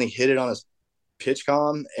accidentally hit it on his pitch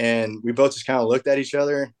comm, and we both just kind of looked at each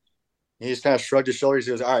other. And he just kind of shrugged his shoulders.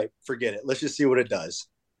 He goes, all right, forget it. Let's just see what it does.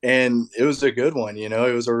 And it was a good one.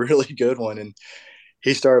 It was a really good one. And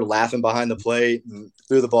he started laughing behind the plate and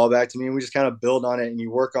threw the ball back to me. And we just kind of build on it, and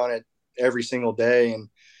you work on it every single day. And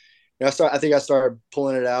I think I started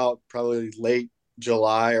pulling it out probably late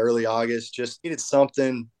July, early August. Just needed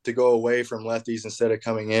something to go away from lefties instead of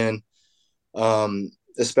coming in.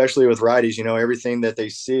 Especially with righties, everything that they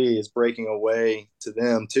see is breaking away to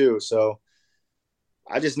them too. So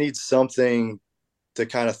I just need something to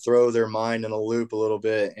kind of throw their mind in a loop a little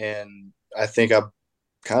bit. And I think I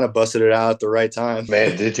kind of busted it out at the right time.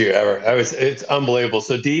 Man, did you ever? It's unbelievable.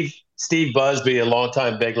 So Steve Busby, a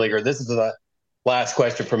longtime big leaguer. This is the last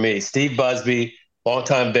question for me. Steve Busby,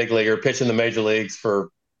 longtime big leaguer, pitched in the major leagues for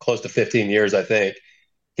close to 15 years, I think.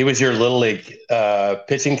 He was your little league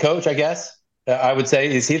pitching coach, I guess. I would say,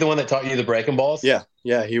 is he the one that taught you the breaking balls? Yeah,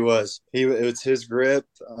 he was. It was his grip,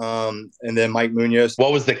 and then Mike Munoz.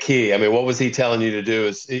 What was the key? What was he telling you to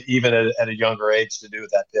do, even at a younger age, to do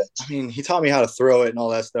with that pitch? He taught me how to throw it and all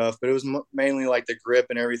that stuff, but it was mainly like the grip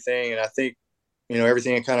and everything. And I think,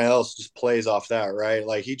 everything kind of else just plays off that, right?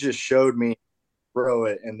 Like he just showed me throw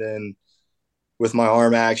it, and then with my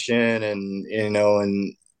arm action, and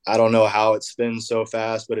and I don't know how it spins so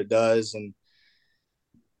fast, but it does. And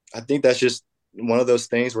I think that's just one of those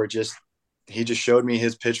things where he just showed me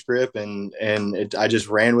his pitch grip, and I just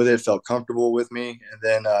ran with it, felt comfortable with me. And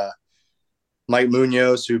then Mike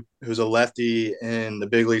Munoz, who's a lefty in the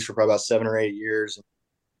big leagues for probably about 7 or 8 years,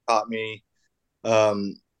 taught me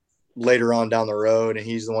later on down the road, and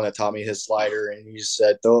he's the one that taught me his slider. And he just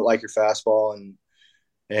said, throw it like your fastball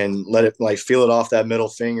and let it like feel it off that middle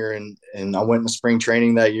finger. And I went in spring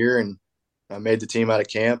training that year and I made the team out of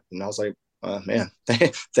camp. And I was like, man,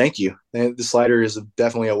 thank you. The slider is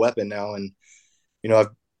definitely a weapon now. And,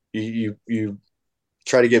 you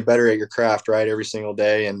try to get better at your craft, right, every single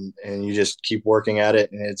day. And you just keep working at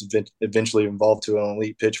it. And it's eventually evolved to an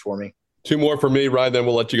elite pitch for me. Two more for me, Ryan, then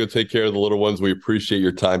we'll let you go take care of the little ones. We appreciate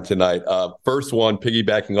your time tonight. First one,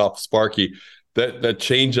 piggybacking off Sparky, that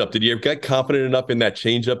changeup. Did you get confident enough in that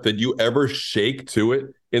changeup that you ever shake to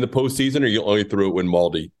it in the postseason, or you only threw it when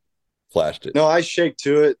Maldi flashed it? No, I shake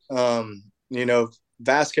to it.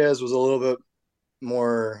 Vasquez was a little bit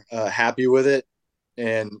more happy with it.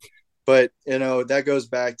 But that goes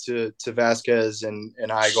back to Vasquez and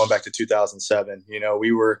I going back to 2007.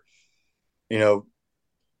 We were,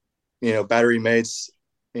 battery mates,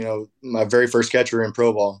 my very first catcher in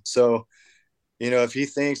pro ball. So, if he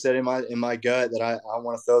thinks that in my gut that I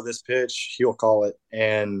want to throw this pitch, he'll call it.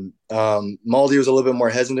 And Maldi was a little bit more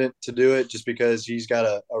hesitant to do it just because he's got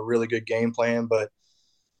a really good game plan. But,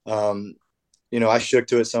 I shook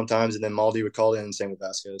to it sometimes, and then Maldi would call it in, and same with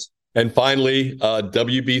Vasquez. And finally,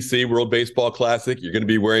 WBC, World Baseball Classic. You're going to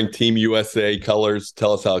be wearing Team USA colors.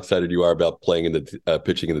 Tell us how excited you are about playing in the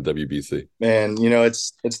pitching in the WBC. Man,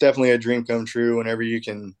 it's definitely a dream come true whenever you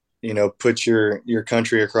can, put your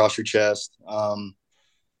country across your chest.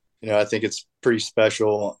 I think it's pretty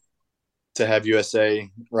special to have USA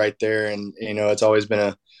right there. And, it's always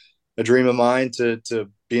been a dream of mine to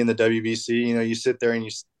be in the WBC. You sit there and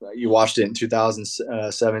you watched it in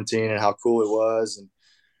 2017 and how cool it was. And,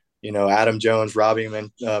 Adam Jones, Robbie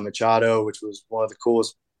Machado, which was one of the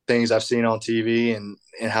coolest things I've seen on TV, and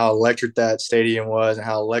how electric that stadium was and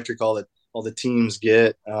how electric all the teams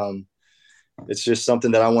get. It's just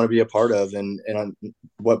something that I want to be a part of. And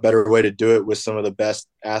what better way to do it with some of the best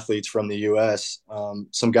athletes from the U.S.,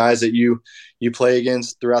 some guys that you play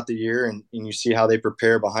against throughout the year, and you see how they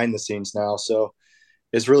prepare behind the scenes now. So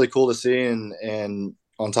it's really cool to see. And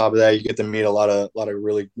on top of that, you get to meet a lot of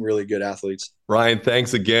really, really good athletes. Ryan,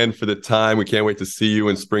 thanks again for the time. We can't wait to see you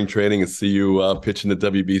in spring training and see you pitch in the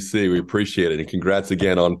WBC. We appreciate it. And congrats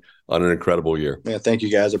again on an incredible year. Yeah, thank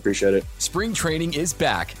you guys. Appreciate it. Spring training is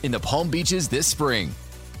back in the Palm Beaches this spring.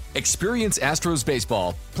 Experience Astros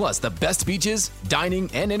baseball, plus the best beaches, dining,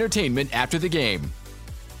 and entertainment after the game.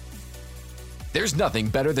 There's nothing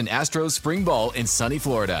better than Astros spring ball in sunny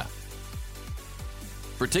Florida.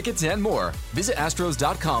 For tickets and more, visit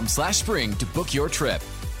astros.com/spring to book your trip.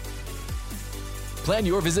 Plan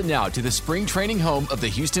your visit now to the spring training home of the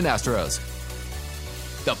Houston Astros,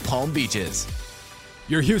 the Palm Beaches.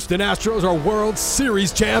 Your Houston Astros are World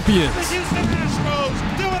Series champions. The Houston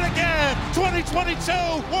Astros do it again. 2022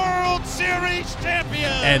 World Series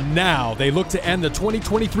champions. And now they look to end the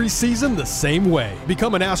 2023 season the same way.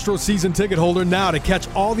 Become an Astros season ticket holder now to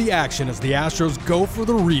catch all the action as the Astros go for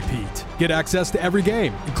the repeat. Get access to every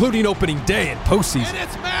game, including opening day and postseason. And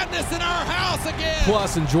it's madness in our house again.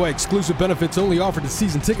 Plus, enjoy exclusive benefits only offered to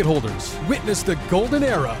season ticket holders. Witness the golden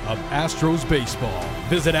era of Astros baseball.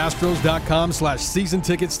 Visit astros.com/season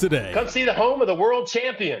tickets today. Come see the home of the world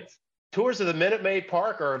champions. Tours of the Minute Maid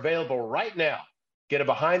Park are available right now. Get a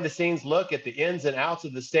behind-the-scenes look at the ins and outs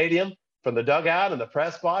of the stadium, from the dugout and the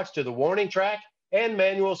press box to the warning track and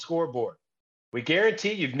manual scoreboard. We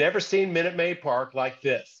guarantee you've never seen Minute Maid Park like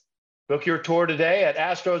this. Book your tour today at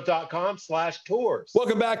astros.com/tours.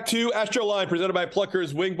 Welcome back to Astro Line, presented by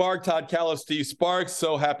Pluckers Wing Bar. Todd Callis, Steve Sparks.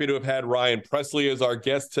 So happy to have had Ryan Pressly as our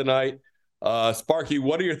guest tonight. Sparky,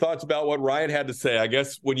 what are your thoughts about what Ryan had to say? I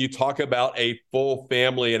guess when you talk about a full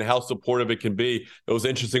family and how supportive it can be, it was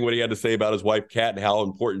interesting what he had to say about his wife, Kat, and how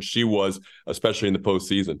important she was, especially in the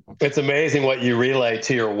postseason. It's amazing what you relay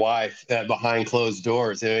to your wife behind closed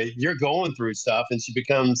doors. You're going through stuff, and she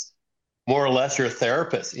becomes more or less your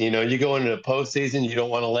therapist. You go into the postseason, you don't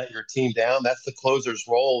want to let your team down. That's the closer's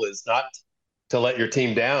role, is not to let your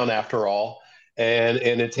team down after all. And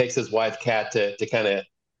it takes his wife, Kat, to kind of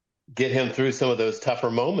get him through some of those tougher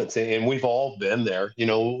moments. And we've all been there,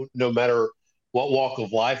 no matter what walk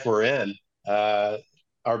of life we're in.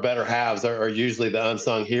 Our better halves are usually the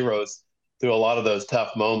unsung heroes through a lot of those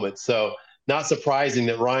tough moments. So not surprising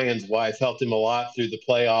that Ryan's wife helped him a lot through the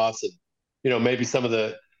playoffs, and, maybe some of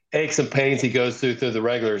the aches and pains he goes through the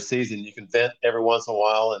regular season. You can vent every once in a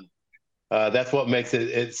while. And that's what makes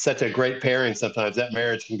it's such a great pairing. Sometimes that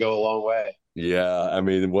marriage can go a long way. Yeah, I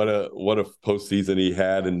mean, what a postseason he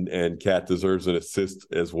had, and Kat deserves an assist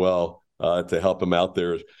as well to help him out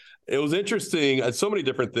there. It was interesting. So many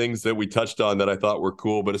different things that we touched on that I thought were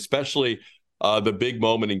cool, but especially the big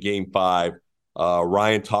moment in Game 5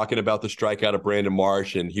 Ryan talking about the strikeout of Brandon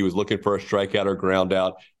Marsh, and he was looking for a strikeout or ground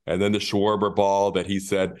out. And then the Schwarber ball that he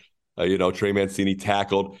said, Trey Mancini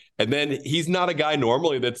tackled. And then he's not a guy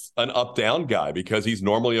normally that's an up-down guy because he's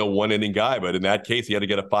normally a one-inning guy. But in that case, he had to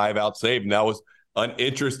get a 5-out save. And that was an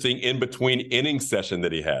interesting in-between inning session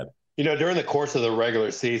that he had. During the course of the regular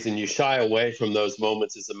season, you shy away from those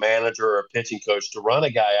moments as a manager or a pitching coach to run a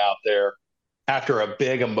guy out there after a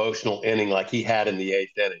big emotional inning like he had in the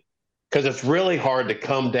 8th inning. Because it's really hard to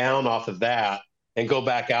come down off of that and go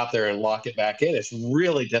back out there and lock it back in. It's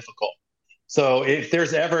really difficult. So if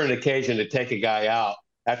there's ever an occasion to take a guy out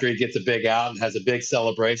after he gets a big out and has a big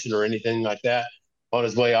celebration or anything like that on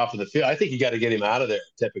his way off of the field, I think you got to get him out of there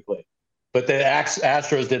typically. But the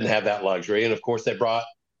Astros didn't have that luxury. And, of course, they brought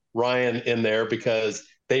Ryan in there because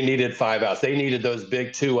they needed 5 outs. They needed those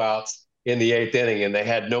big 2 outs in the 8th inning, and they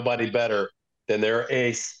had nobody better than their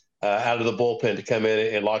ace out of the bullpen to come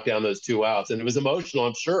in and lock down those 2 outs. And it was emotional,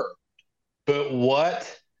 I'm sure. But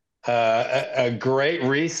what a great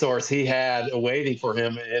resource he had awaiting for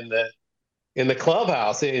him in the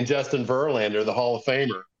clubhouse in Justin Verlander, the Hall of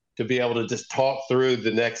Famer, to be able to just talk through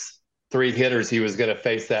the next 3 hitters he was going to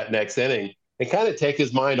face that next inning and kind of take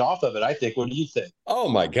his mind off of it, I think. What do you think? Oh,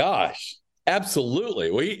 my gosh.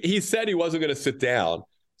 Absolutely. Well, he said he wasn't going to sit down.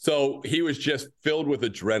 So he was just filled with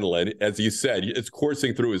adrenaline. As you said, it's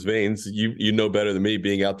coursing through his veins. You know better than me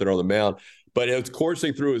being out there on the mound. But it's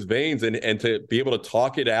coursing through his veins, and to be able to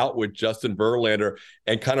talk it out with Justin Verlander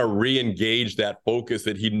and kind of re-engage that focus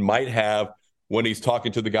that he might have when he's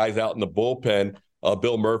talking to the guys out in the bullpen,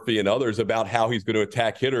 Bill Murphy and others, about how he's going to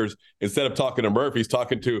attack hitters. Instead of talking to Murphy, he's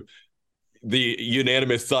talking to the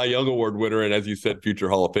unanimous Cy Young Award winner and, as you said, future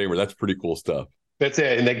Hall of Famer. That's pretty cool stuff. That's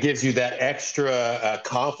it, and that gives you that extra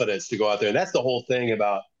confidence to go out there. And that's the whole thing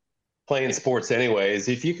about playing sports anyways.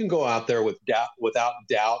 If you can go out there without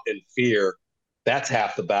doubt and fear, that's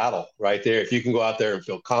half the battle right there. If you can go out there and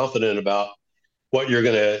feel confident about what you're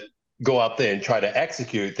going to go out there and try to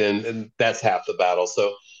execute, then that's half the battle.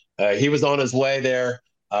 So he was on his way there.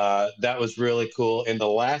 That was really cool. And the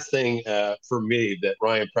last thing for me that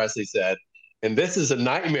Ryan Pressly said, and this is a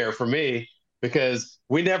nightmare for me because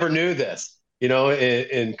we never knew this,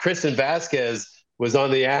 and Christian Vasquez was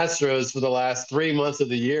on the Astros for the last 3 months of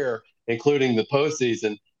the year, including the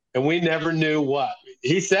postseason. And we never knew what.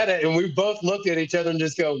 He said it, and we both looked at each other and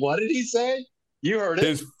just go, what did he say? You heard it.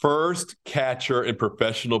 His first catcher in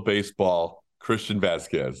professional baseball, Christian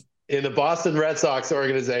Vasquez. In the Boston Red Sox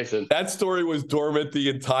organization. That story was dormant the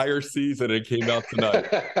entire season and came out tonight.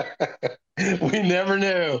 We never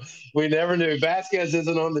knew. Vasquez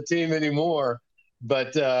isn't on the team anymore.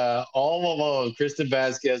 But all along, Christian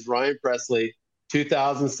Vasquez, Ryan Pressly,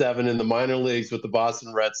 2007 in the minor leagues with the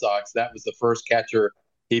Boston Red Sox. That was the first catcher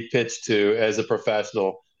he pitched to as a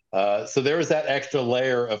professional. So there was that extra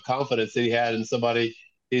layer of confidence that he had in somebody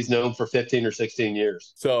he's known for 15 or 16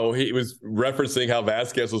 years. So he was referencing how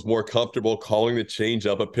Vasquez was more comfortable calling the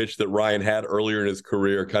changeup, a pitch that Ryan had earlier in his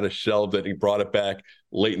career, kind of shelved it. He brought it back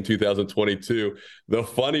late in 2022. The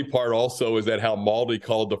funny part also is that how Maldi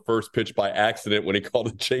called the first pitch by accident when he called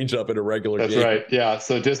a changeup in a regular game. That's right. Yeah.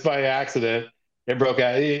 So just by accident, it broke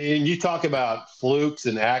out. And you talk about flukes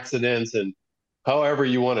and accidents and however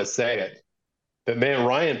you want to say it. But man,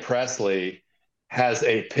 Ryan Pressly has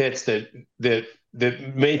a pitch that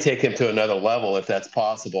may take him to another level if that's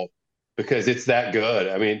possible, because it's that good.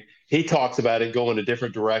 I mean, he talks about it going a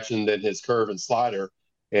different direction than his curve and slider.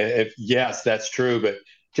 And yes, that's true, but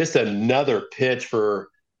just another pitch for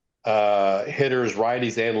hitters,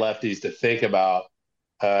 righties and lefties to think about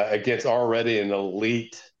against already an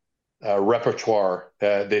elite repertoire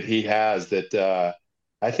that he has that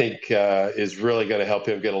I think is really going to help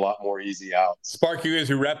him get a lot more easy outs. Sparky, as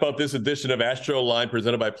we wrap up this edition of Astro Line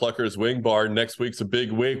presented by Pluckers Wing Bar, next week's a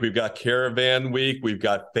big week. We've got Caravan Week. We've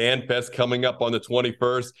got Fan Fest coming up on the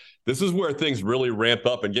 21st. This is where things really ramp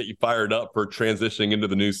up and get you fired up for transitioning into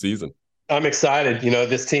the new season. I'm excited.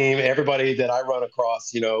 This team, everybody that I run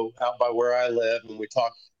across, out by where I live, and we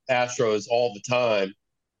talk Astros all the time,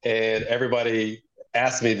 and everybody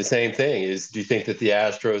asks me the same thing is, do you think that the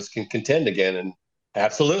Astros can contend again? And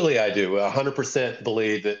absolutely, I do. 100%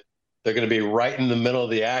 believe that they're going to be right in the middle of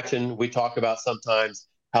the action. We talk about sometimes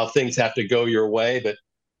how things have to go your way, but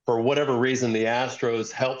for whatever reason, the Astros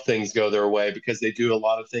help things go their way because they do a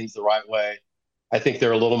lot of things the right way. I think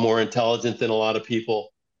they're a little more intelligent than a lot of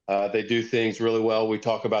people. They do things really well. We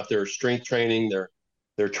talk about their strength training,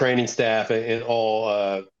 their training staff, and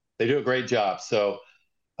all. They do a great job. So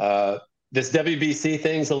this WBC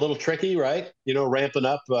thing's a little tricky, right? Ramping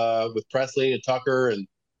up with Pressly and Tucker and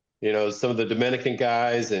some of the Dominican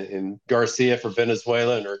guys and Garcia for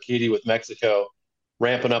Venezuela and Urquidy with Mexico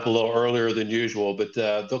ramping up a little earlier than usual, but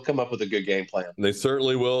they'll come up with a good game plan. They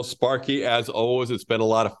certainly will. Sparky, as always, it's been a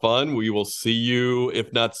lot of fun. We will see you,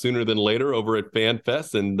 if not sooner than later, over at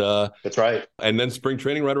FanFest. And that's right. And then spring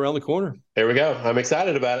training right around the corner. There we go. I'm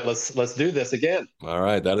excited about it. Let's do this again. All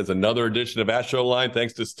right. That is another edition of Astro Line.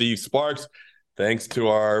 Thanks to Steve Sparks. Thanks to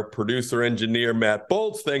our producer engineer, Matt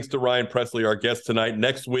Bolts. Thanks to Ryan Presley, our guest tonight.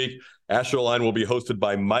 Next week, Astro Line will be hosted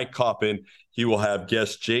by Mike Coffin. He will have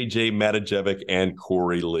guests JJ Matajevic and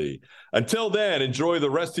Corey Lee. Until then, enjoy the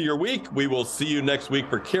rest of your week. We will see you next week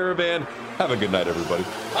for Caravan. Have a good night, everybody.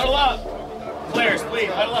 Huddle up. Players, please,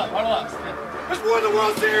 huddle up, huddle up. Let's win the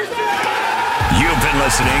World Series. You've been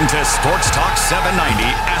listening to Sports Talk 790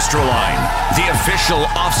 Astroline, the official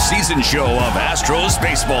off-season show of Astros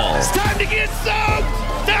baseball. It's time to get soaked.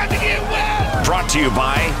 Time to get wet. Brought to you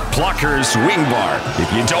by Pluckers Wing Bar.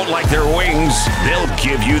 If you don't like their wings, they'll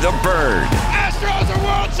give you the bird. Astros are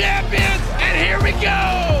world champions, and here we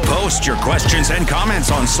go. Post your questions and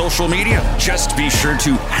comments on social media. Just be sure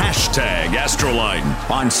to hashtag Astroline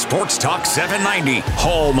on Sports Talk 790,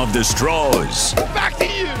 home of the Stros. Back to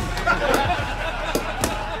you.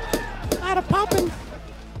 Out of popping.